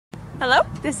Hello,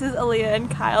 this is Aaliyah and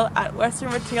Kyle at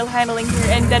Western Material Handling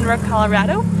here in Denver,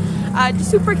 Colorado. Just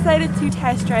super excited to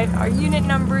test drive our unit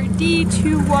number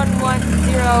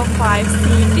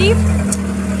D211050CD,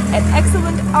 an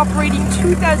excellent operating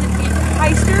 2008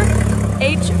 Hyster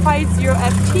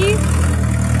H50FT,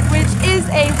 which is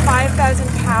a 5,000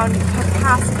 pound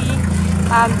capacity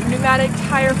pneumatic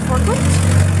tire forklift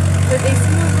with a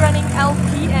smooth running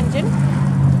LP engine,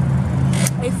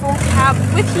 a full cab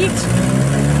with heat,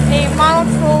 a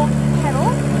mono-trol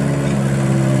pedal.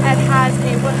 It has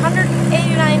a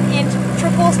 189-inch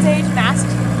triple stage mast,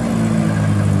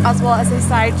 as well as a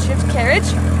side shift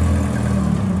carriage.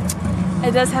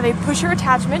 It does have a pusher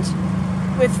attachment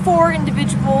with 4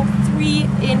 individual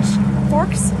 3-inch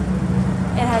forks.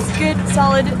 It has good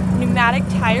solid pneumatic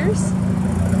tires.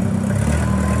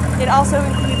 It also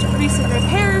includes recent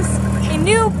repairs, a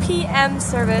new PM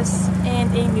service, and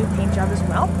a new paint job as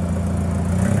well.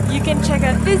 You can check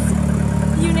out this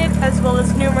unit as well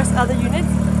as numerous other units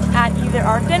at either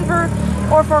our Denver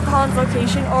or Fort Collins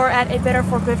location or at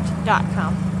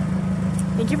abetterforklift.com.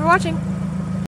 Thank you for watching.